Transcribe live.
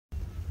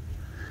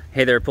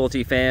Hey there,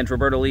 Pulte fans.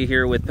 Roberto Lee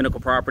here with Pinnacle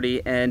Property,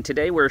 and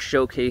today we're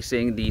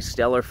showcasing the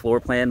Stellar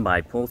Floor Plan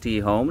by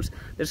Pulte Homes.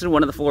 This is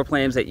one of the floor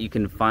plans that you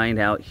can find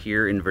out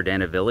here in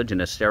Verdana Village in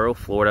Estero,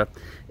 Florida.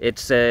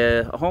 It's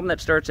a home that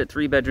starts at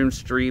 3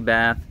 bedrooms, 3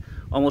 bath,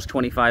 almost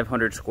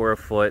 2,500 square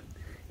foot.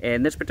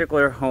 And this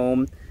particular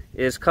home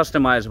is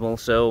customizable,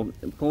 so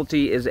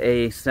Pulte is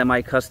a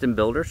semi-custom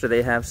builder, so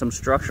they have some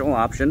structural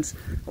options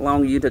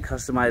allowing you to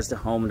customize the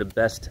home to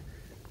best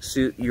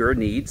suit your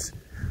needs.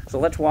 So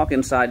let's walk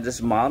inside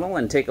this model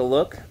and take a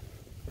look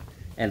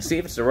and see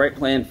if it's the right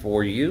plan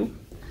for you.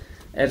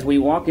 As we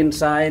walk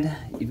inside,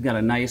 you've got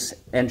a nice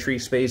entry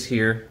space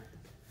here,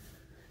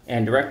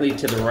 and directly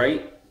to the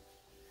right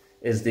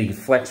is the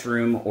flex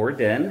room or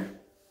den.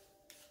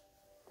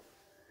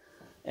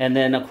 And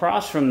then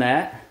across from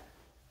that,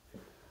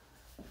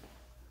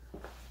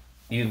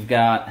 you've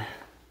got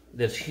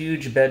this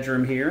huge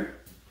bedroom here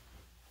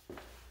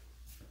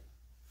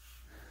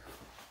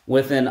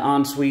with an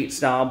ensuite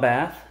style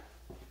bath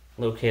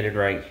located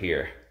right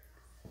here.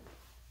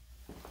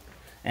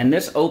 And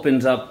this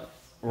opens up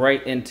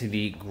right into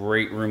the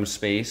great room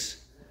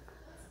space,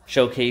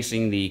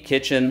 showcasing the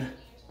kitchen,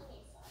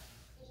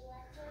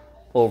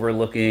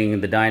 overlooking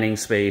the dining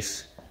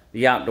space,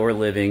 the outdoor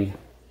living,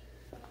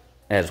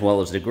 as well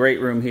as the great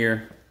room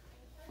here.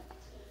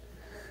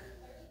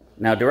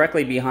 Now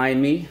directly behind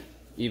me,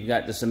 you've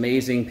got this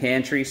amazing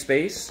pantry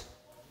space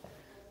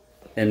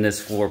in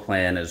this floor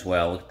plan as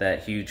well. Look at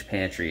that huge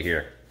pantry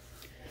here.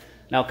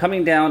 Now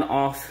coming down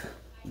off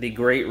the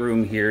great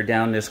room here,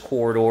 down this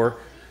corridor,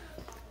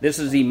 this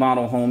is the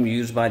model home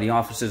used by the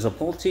offices of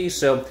Pulte.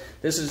 So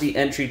this is the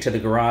entry to the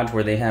garage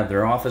where they have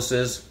their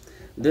offices.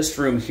 This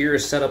room here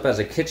is set up as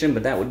a kitchen,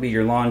 but that would be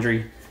your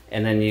laundry.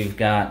 And then you've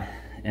got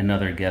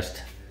another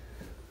guest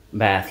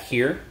bath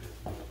here.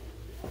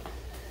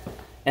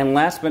 And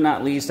last but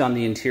not least, on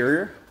the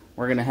interior,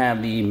 we're gonna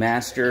have the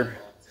master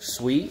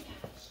suite.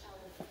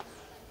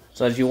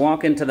 So as you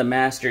walk into the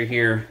master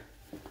here,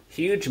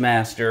 huge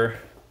master,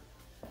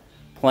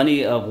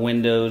 plenty of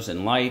windows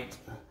and light,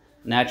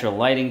 natural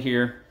lighting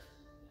here.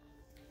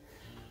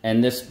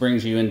 And this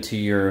brings you into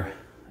your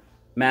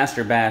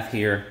master bath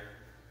here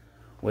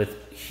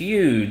with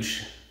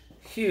huge,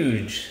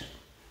 huge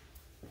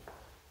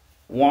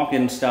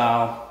walk-in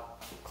style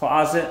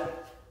closet.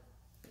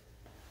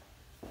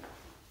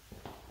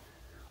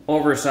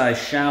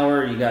 Oversized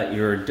shower, you got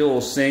your dual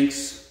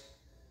sinks,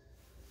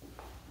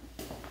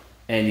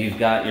 and you've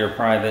got your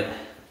private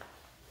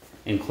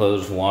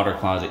enclosed water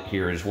closet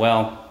here as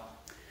well.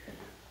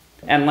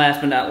 And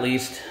last but not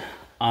least,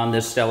 on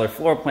this stellar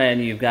floor plan,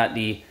 you've got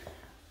the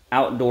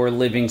outdoor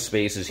living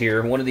spaces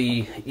here. One of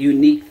the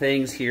unique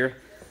things here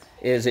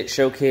is it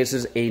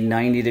showcases a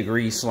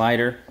 90-degree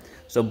slider.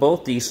 So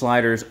both these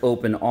sliders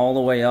open all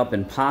the way up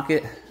and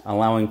pocket,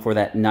 allowing for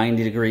that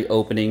 90-degree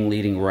opening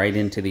leading right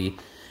into the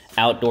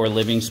outdoor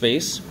living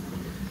space.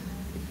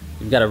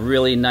 You've got a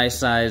really nice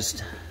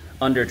sized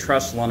under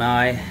truss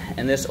lanai,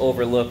 and this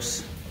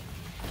overlooks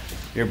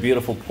your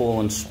beautiful pool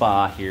and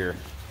spa here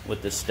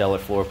with this stellar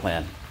floor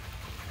plan.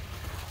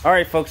 All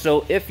right, folks,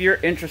 so if you're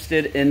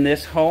interested in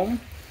this home,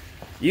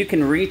 you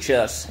can reach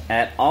us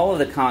at all of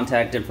the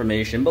contact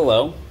information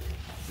below.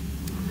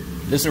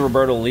 This is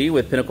Roberto Lee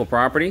with Pinnacle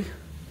Property,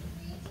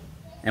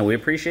 and we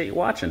appreciate you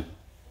watching.